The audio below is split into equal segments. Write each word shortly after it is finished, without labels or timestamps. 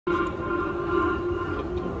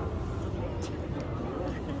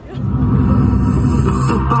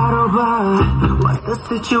What's the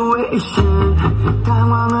situation?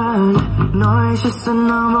 당황한 너의 시선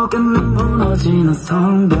넘어가면 무너지는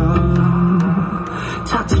성벽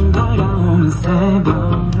차츰 다가오는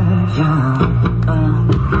새벽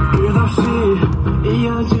끝없이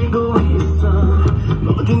이어지고 있어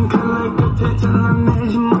모든 칼날 끝에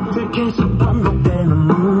잘라내지 못해 계속 반복되는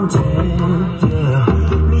문제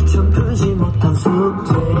미처 풀지 못한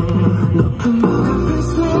숙제 높은 벽 앞에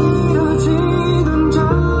쓰러지던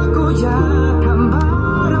작고 약한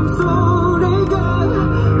바람 소리가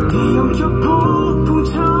뒤엉켜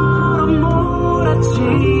폭풍처럼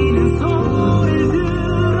몰아치는 소리를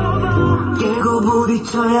들어봐 깨고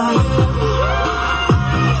부딪혀야 해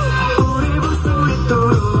우리 볼 수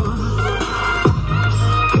있도록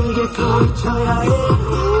크게 소리쳐야 해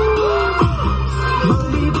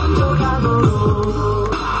멀리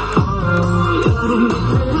번져가도록 여름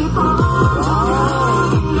빛들이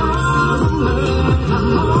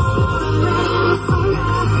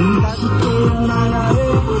다시 깨어나야 해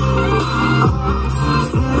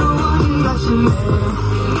새로워진 가슴에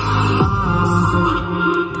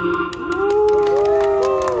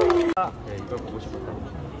이걸 보고 싶었다.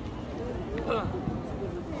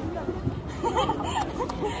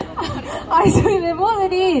 아니 저희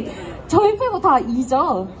멤버들이 저희 빼고 다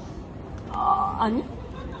 2죠? 아니?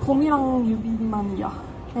 봄이랑 유빈만이야.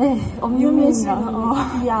 네,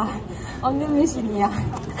 엄유미신이야. 엄유미신이야.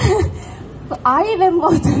 아이 멤버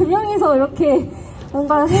 2명이서 이렇게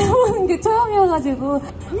뭔가 해보는 게 처음이어가지고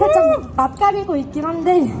살짝 낯가리고 있긴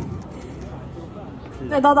한데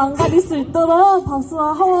네, 낯 안 가릴 수 있도록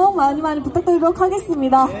박수와 호응 많이 부탁드리도록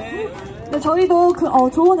하겠습니다. 네, 저희도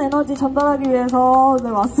좋은 에너지 전달하기 위해서 네,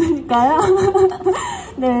 왔으니까요.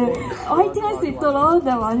 네, 화이팅 할 수 있도록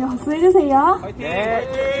네, 많이 박수해주세요. 화이팅!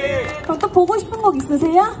 네. 그럼 또 보고 싶은 곡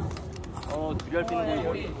있으세요?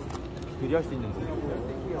 둘이 할 수 있는 거.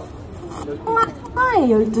 하나에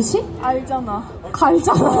 12시? 알잖아.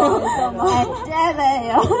 알잖아요.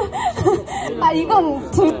 알잖아요. 아,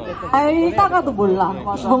 이건 알다가도 몰라.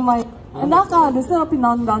 맞아. 뭔 말. 아까 르세라핌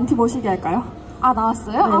나왔는데 안티머시기 할까요? 아,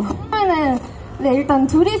 나왔어요? 네. 아, 그러면은 네, 일단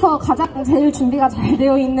둘이서 가장 제일 준비가 잘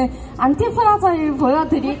되어 있는 안티프라자일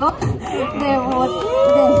보여드리고 네, 네.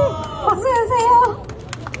 박수 주세요.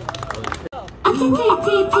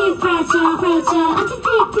 안티티티 프라자 프라자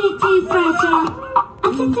안티티티 프라자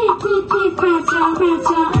안티티티 프라자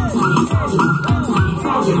프라자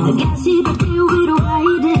가시밭길 위로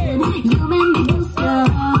와이든 You make me booster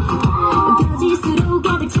거짓으로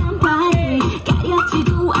가득 찬 파리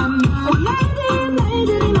가렵지도 않아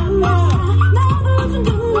날들이 만나 나도 좀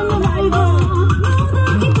듣는 걸 알고 너도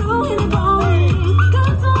keep going and going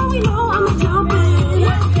Cause all we know I'm a jumping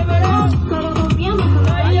걸어보면 I'm a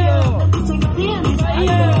liar 빛을 가리는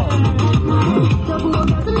desire 더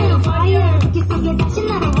부어가서 little fire 불길 속에 다시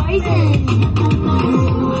나를 rising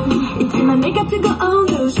있지만 내가 뜨거운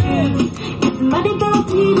those shoes 가슴마디 더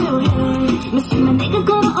필요해 마지막 내가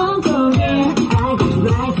걸어온 거리 I got to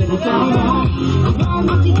rise to the fire 난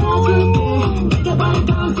어디 가줄게 내가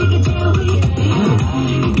바랬던 세계 제일 위에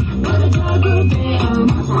너를 적을 때 I'm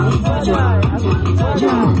sorry for joy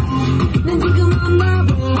난 지금 on my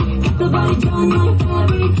way gat어버리던 너의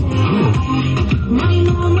every day Now you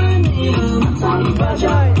know my name I'm sorry for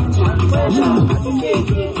joy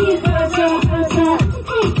안티티티 프라자 프라자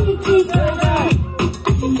안티티티 프라자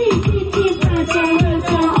안티티티 프라자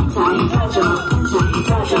프라자 I'm sorry for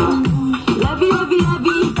joy Love you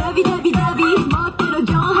멋대로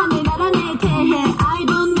정하네 나라 내 대해 I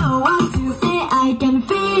don't know what to say I can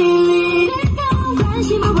feel it 뜨거운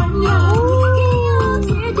관심을 완료 이어질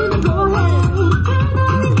때는 뭐해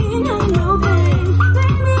불나는 그냥 no pain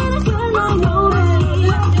내밀어서 너의 노래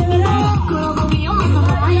걸어보 위험한 너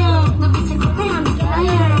lion 너 빛의 거대한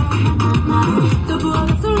desire 또 부어가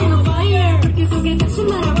쏠리는 fire 불길 속에 다시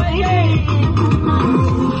날아 waiting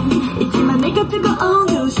있지만 내가 뜨거운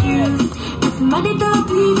those shoes 가슴마디 더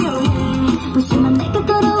필요해 무심한 내가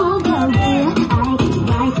걸어온 거리 I get you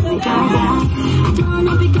right to the fire 더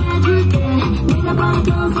높이 가줄게 내가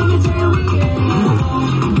바랬던 세계 제일 위에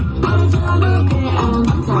너를 적을게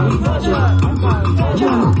I'm sorry for joy I'm sorry for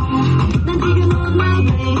joy 난 지금 on my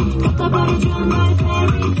way gat어버리죠 너의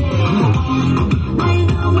every day Now you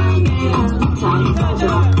know my name I'm sorry for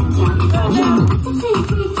joy I'm sorry for joy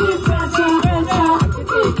안티티티 프라자 프라자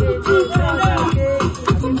안티티티 프라자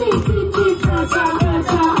안티티티 프라자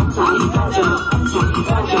프라자 I'm sorry for joy I'm sorry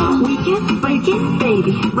for joy We can break it baby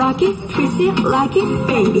baby. Rock it, twist it, like it,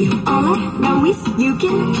 baby. All I know is you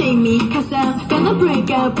can shake me, 'cause I'm gonna break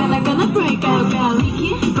out, and I'm gonna break out.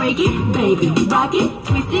 Break it, baby. Rock it,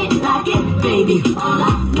 twist it, like it, baby. All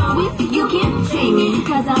I know is you can shake me,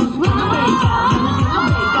 'cause I'm gonna break out, and I'm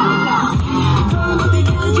gonna break out. Don't be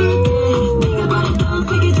judgy. 네가 말했던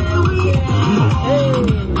세계 제일 위에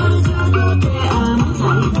버려져도 돼. I'm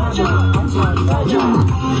tight, 터져.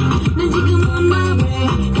 난 지금 on my way.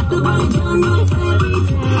 갖다 버려져 너의 fairy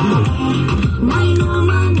tale. 나의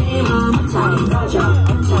너만의 I'm tight, 터져.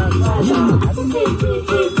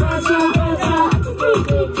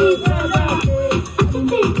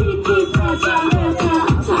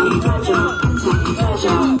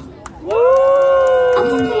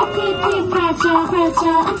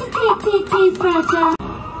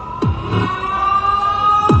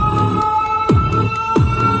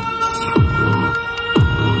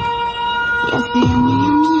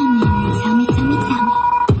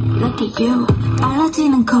 Look at you,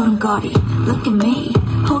 빨라지는 걸음걸이. Look at me,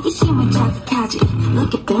 호기심을 자극하지.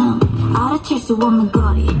 Look at them, 알아챌 수 없는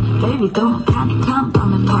거리. Baby don't panic, come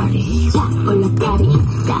from a party. 쫙 올라가리,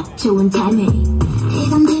 딱 좋은 타이밍.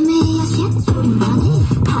 지금 재미야 shit, 우리만의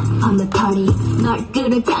hot on the party. 널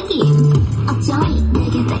끌어당긴 어쩌이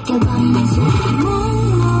내게 뺏겨버리는 새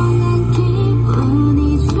몽롱한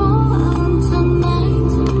기분이 좋은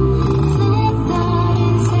tonight. 색다른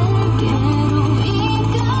세계로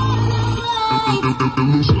이끌어라.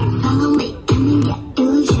 Follow me, come and get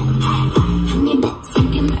illusion. 한 입에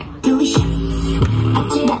삼켜 널 delicious.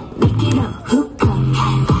 아찔한 느끼로 hook up.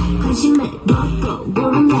 관심을 먹고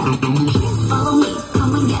모르면 Follow me,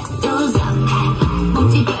 come and get illusion.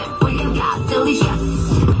 몸집을 올려가 delicious.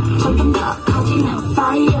 점점 더 커지는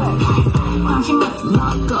fire. 관심을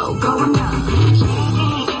먹고 going up.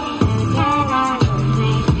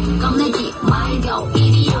 겁내지 말고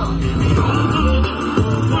이리요.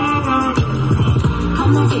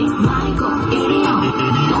 겁내지 말고 이리요.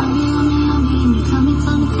 Yummy,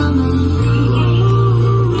 tell me.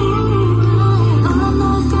 All I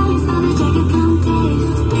know is stories that I take it come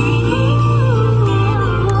taste.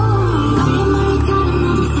 너의 머리카락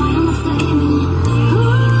나도 소용없어 이미.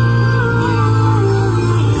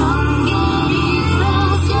 Come get it,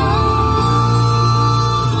 passion.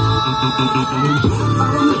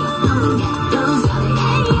 Follow me, come and get those up.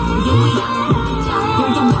 Give it up,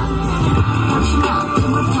 you're the one. 당신은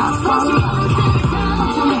등부터 서서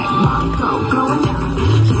걱정을 먹고 going up.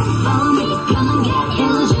 Follow me, come and get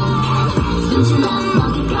illusion. 순진한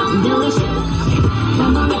먹잇감 delicious.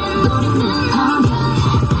 평범해 노래는 hunter.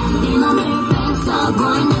 네 맘을 뺏어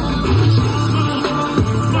going up.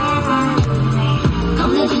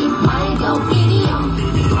 겁내지 말고 이리요.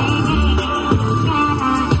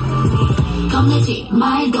 겁내지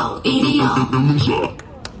말고 이리요.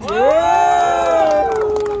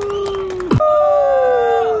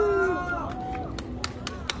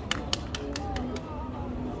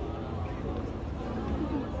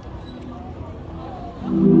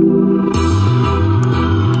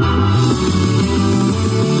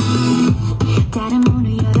 다른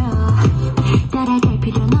문을 열어. 따라갈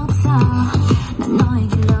필요는 없어. 난 너의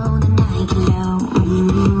길로, 난 나의 길로.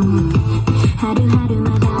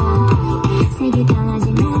 하루하루마다 색이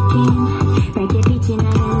달라진 느낌. 밝게 빛이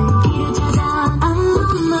나는 길을 찾아. I'm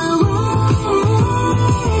on my way.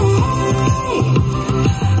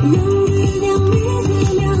 넌 그냥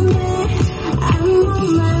믿으면 돼. I'm on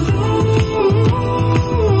my way.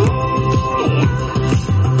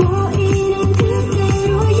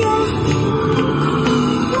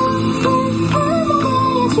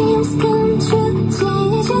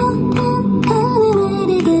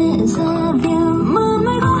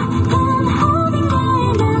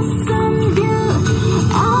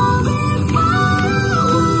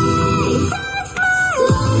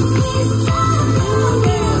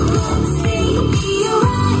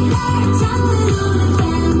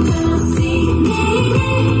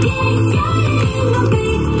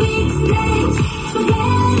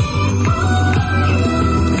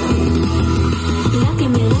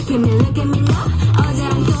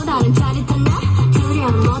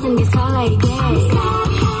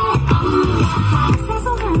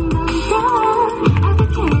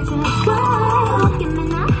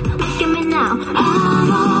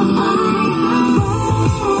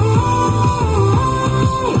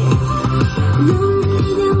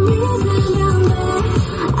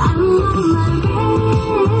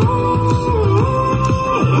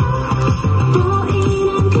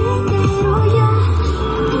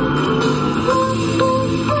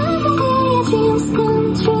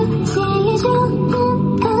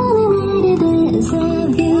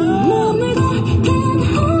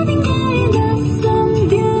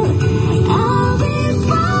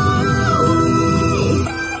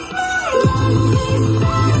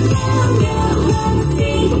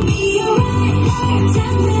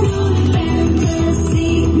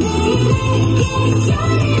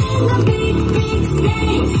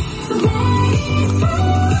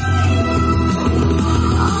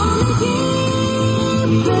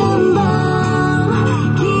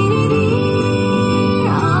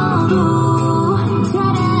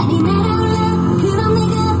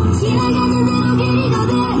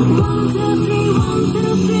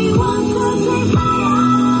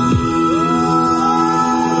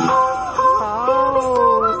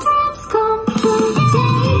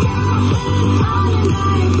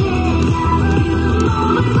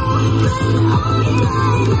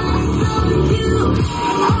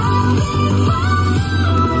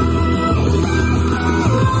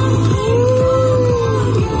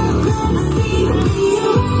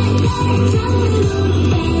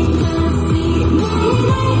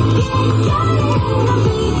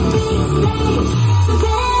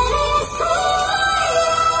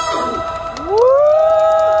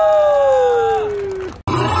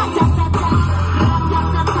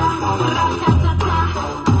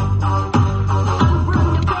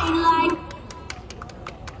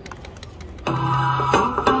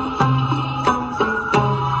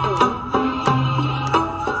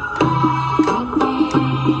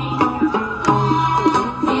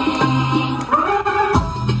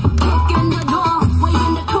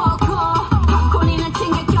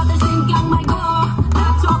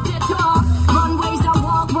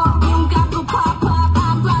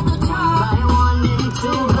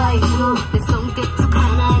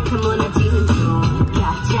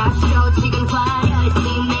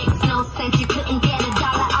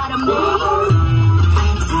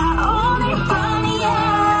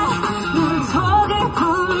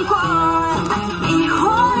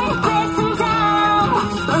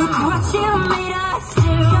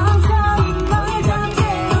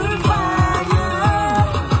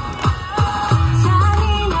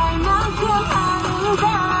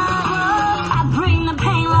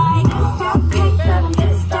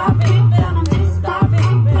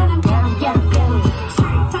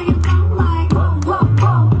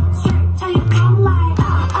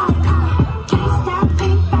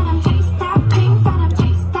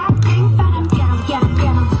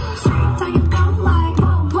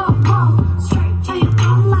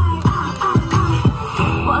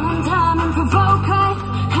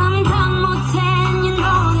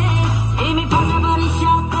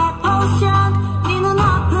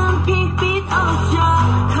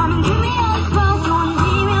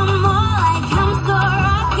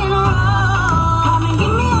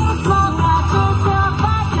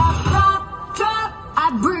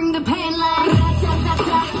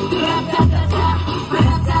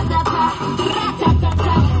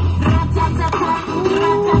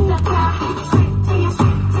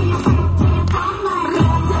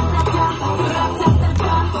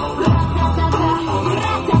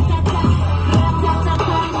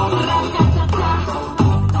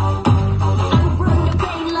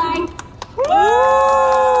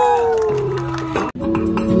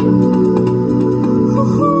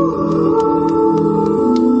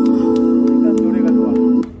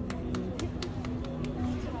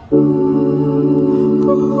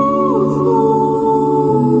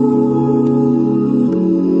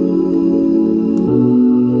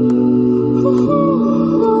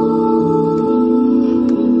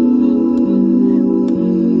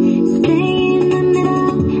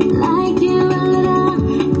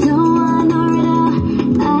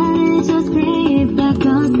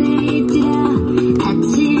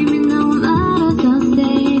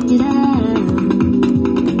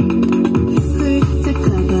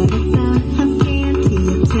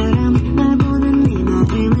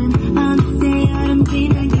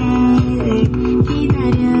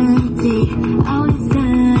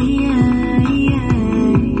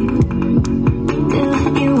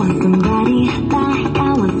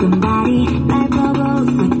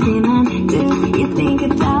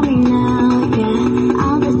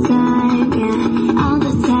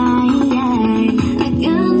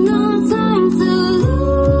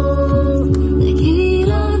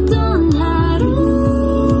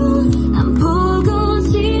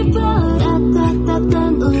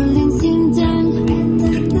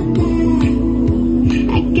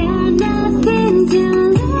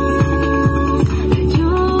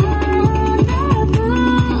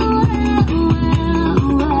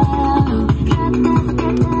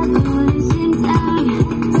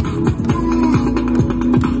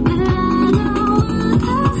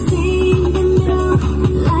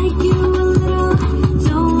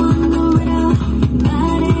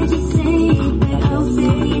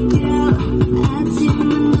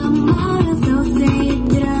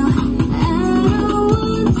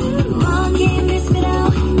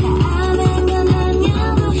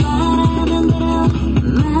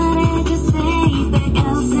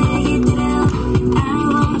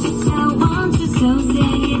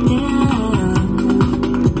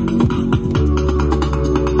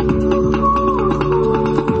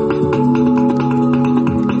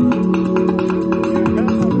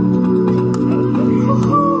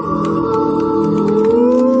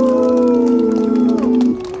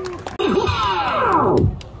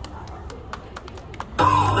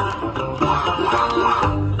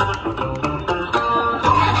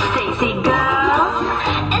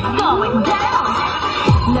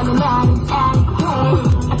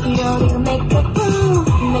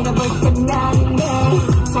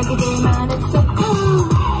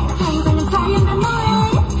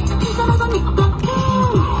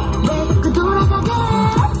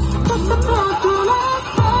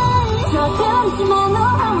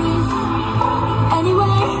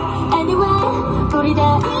 우리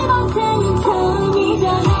다 이번 생은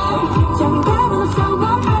처음이잖아. 정답은 없어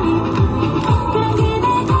원하니 그런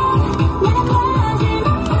기대가 나는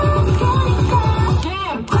마지막 거니까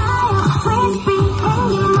과연 crispy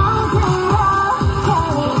행위 모자라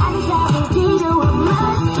괜히 안 잡을 필요한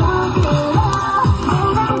맛소리로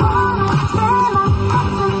내가 원할 때만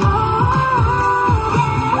하던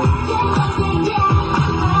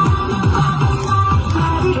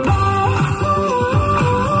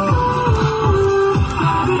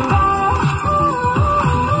oh yeah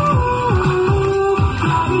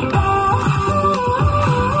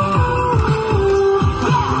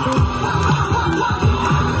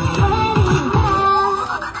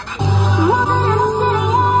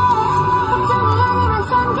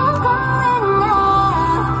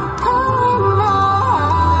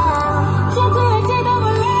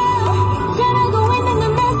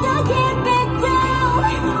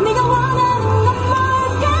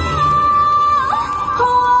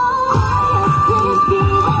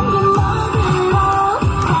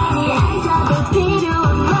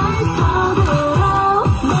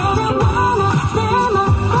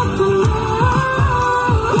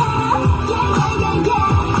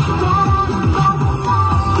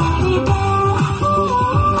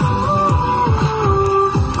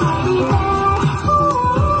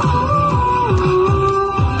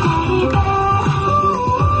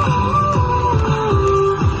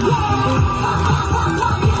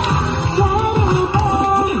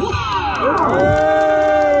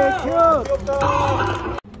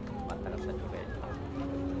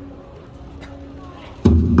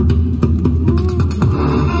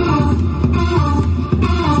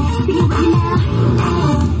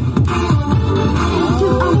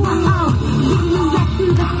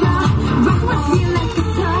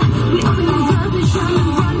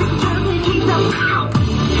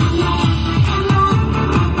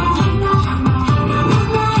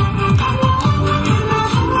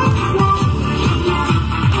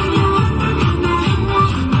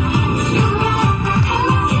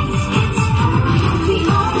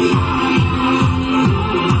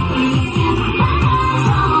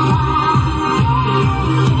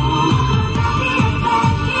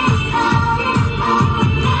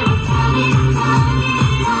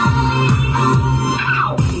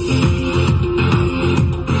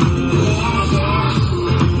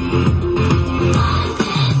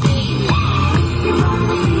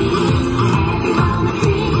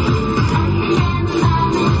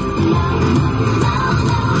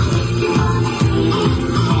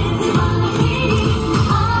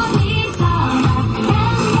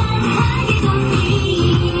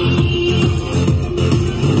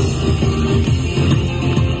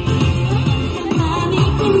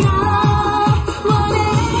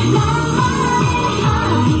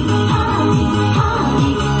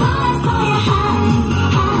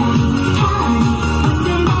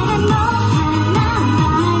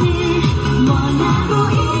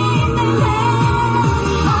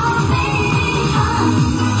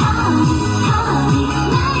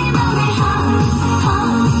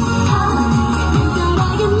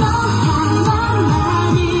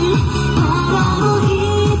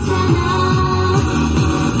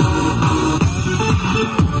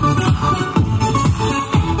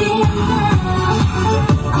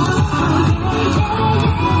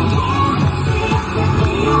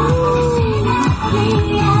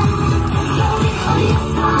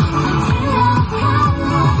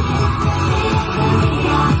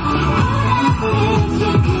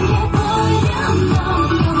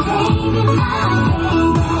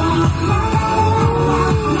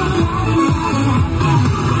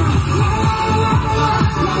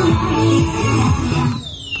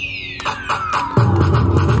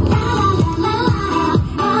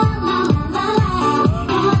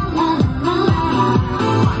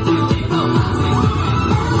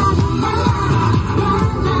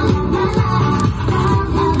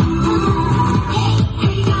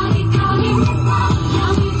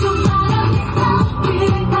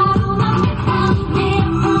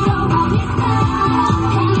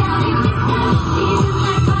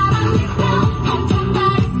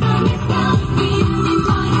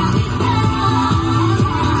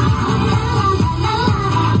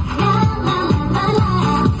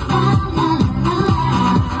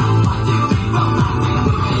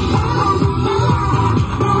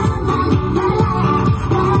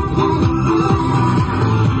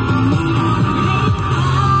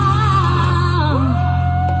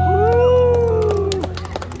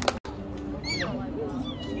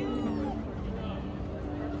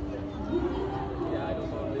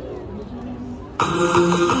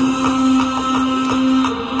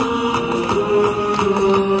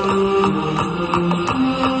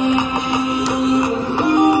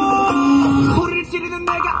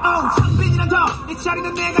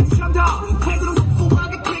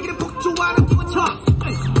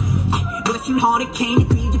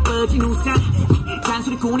떨어진 우산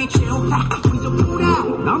잔소리꾼이 최후파 우리 좀 보라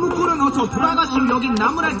나무 꼴은 어서 돌아가시면 여긴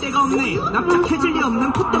나무랄 데가 없네 납작해질 리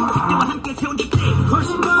없는 콧대와 콧대와 함께 세운 뒷대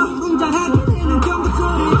훨씬 더 웅장하게 되는 경고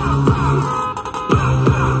소리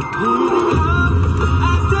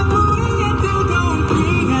아까 우리의 뜨거운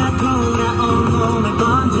비가 돌아온 몸에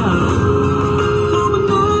번져 소문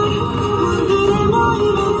날 분들의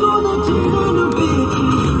모임에 쏟아지는 눈빛이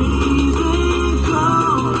freezing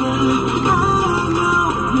cold I know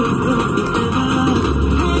you will be better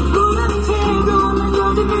해꾸는 채도 난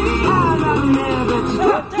여전히 하나를 내뱉지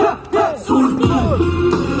소리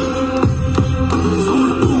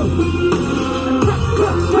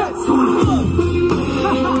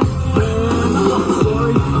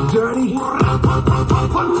dirty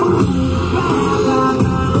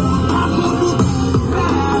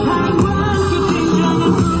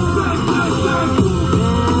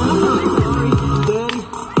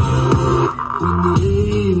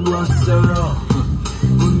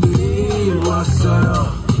오늘이 왔어요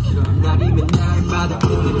날이면 날마다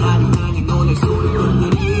오늘 날이 아닌 오늘 소리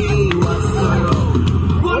오늘이 왔어요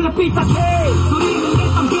원래 삐딱해 소리는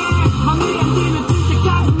냈던 게 맘이 안 들면 뜰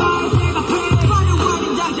때까지 날 대답해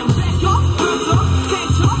화려한 당장 뺏겨 그렇죠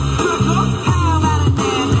뺏겨 그렇죠 하나는 내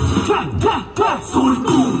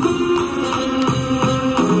소리꾼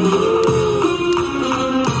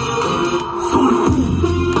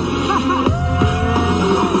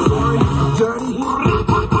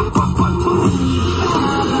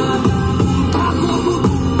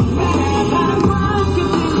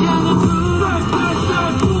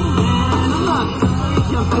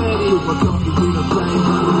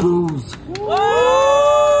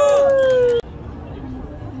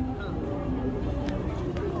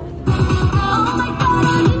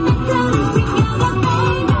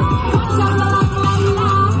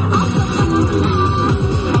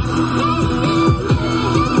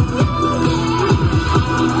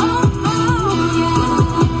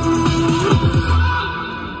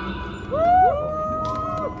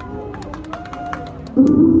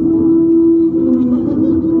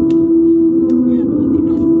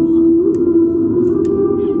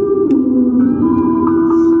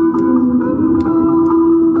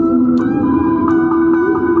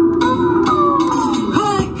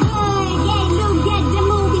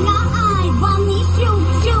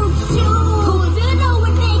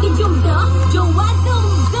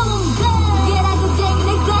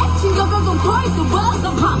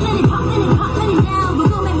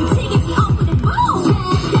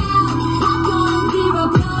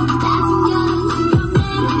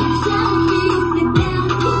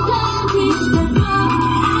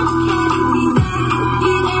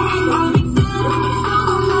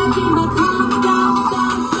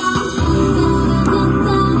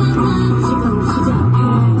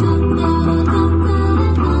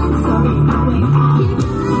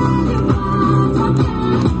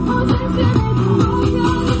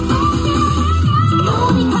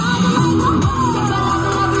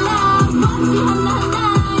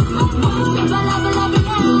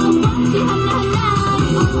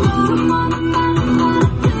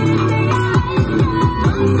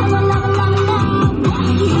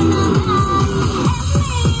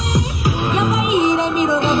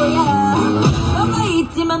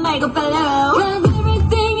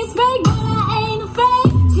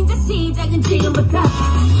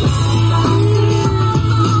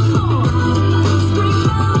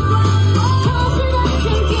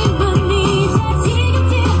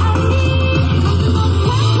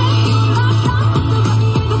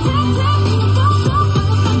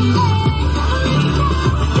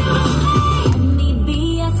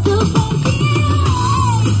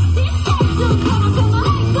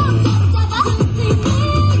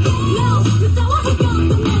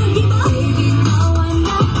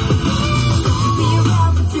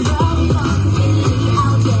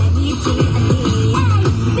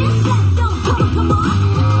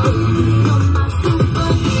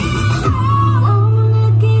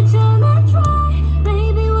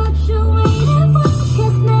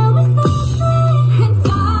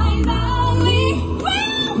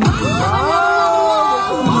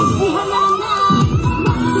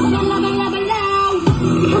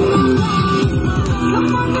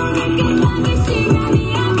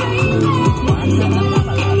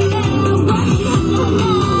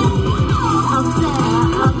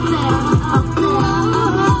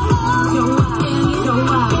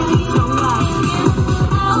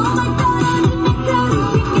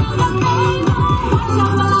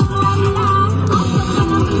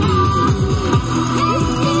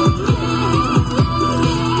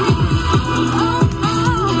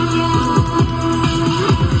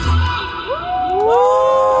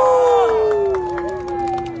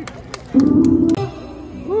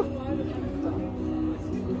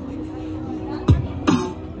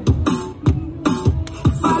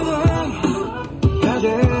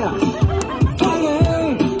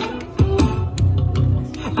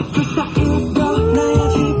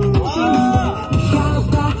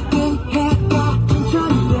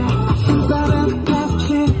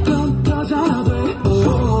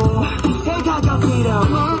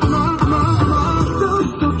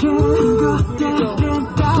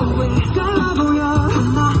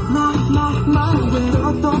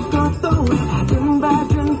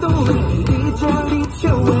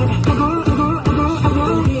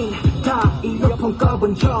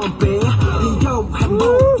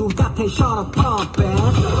shut up pump it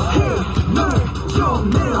힘을 좀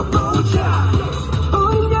내어보자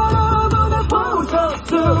우린 여러분의 보석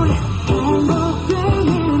소리 반복되는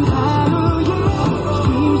하루에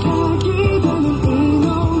시작이 되는 이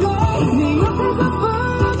노래 네 옆에서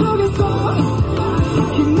불러주겠어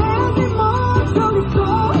힘내지 못하겠어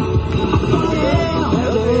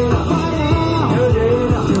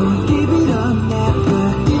Don't give it up,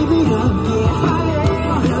 never give it up,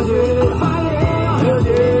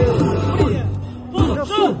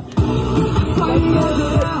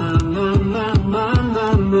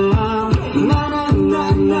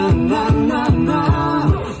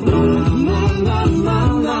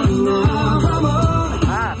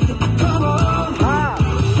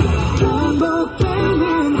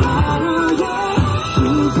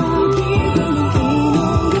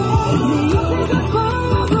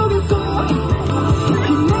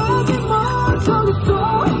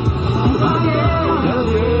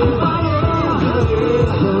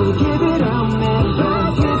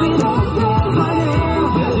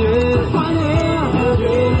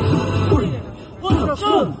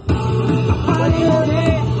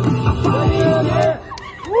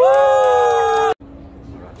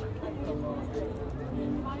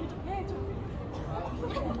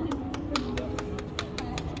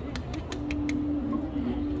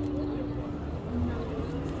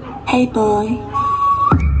 Hey boy,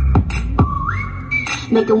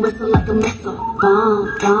 make him whistle like a missile, bomb,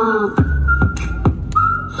 bomb.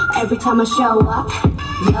 Every time I show up,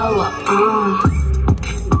 blow up,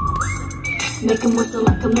 make him whistle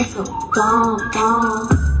like a missile, bomb, bomb.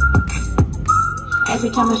 Every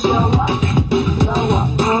time I show up, blow up,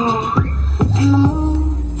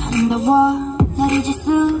 너무 아름다워 내리질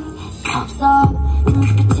수가 없어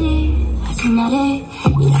눈빛이 아직 나를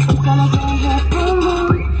이렇게 설레게 해 boom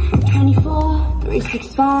boom 24,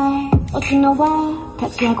 365 오직 너와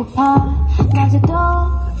같이 하고파 낮에도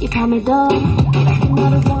이 밤에도 이렇게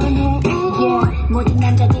너를 원해 yeah. 모든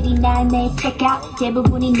남자들이 날 매일 check out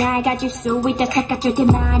대부분이 날 가질 수 있다 착각 절대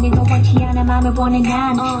나는 너 원치 않아 맘을 원해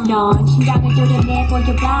난 넌 심장을 도려내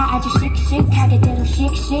보여봐 아주 씩씩하게 대로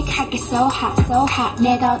씩씩하게 so hot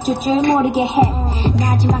내가 어쩔 줄 모르게 해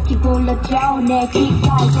마지막히 불러줘 내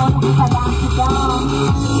귓가에 도는 바람 피던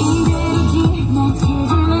이대로지 날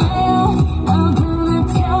치지 마요 너도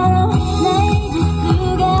나처럼 날 잊을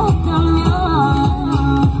수가 없다면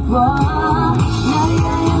날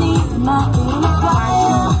향한 마음을 봐요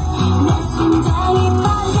내 심장이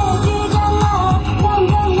만져지잖아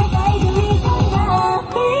점점 가까이 들리잖아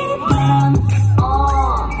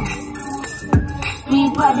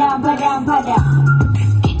휘바람 바람 바람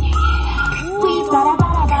휘바람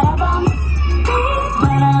바람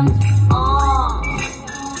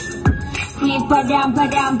휘바람 휘바람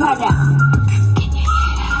바람 바람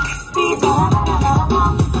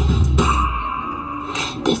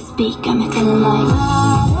This beat got me feeling like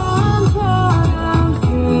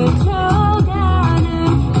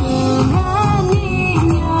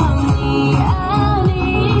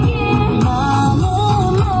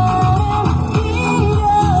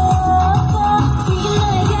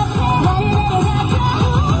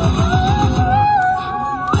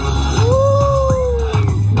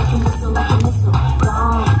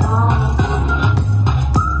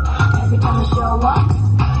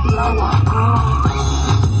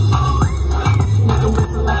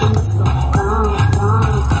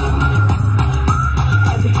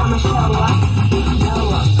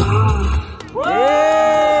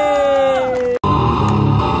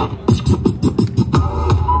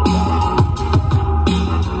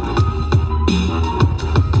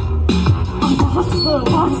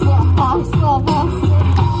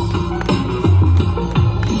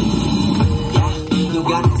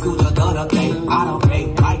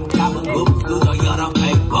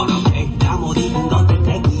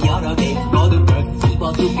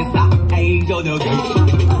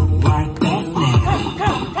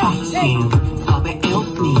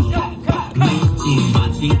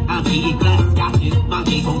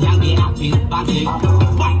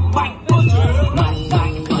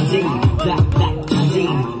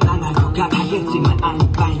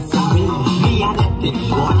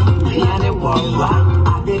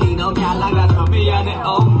아들이 너 잘 나가서 미안해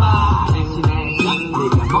엄마 대신에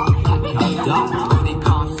네가 못 가르쳐줘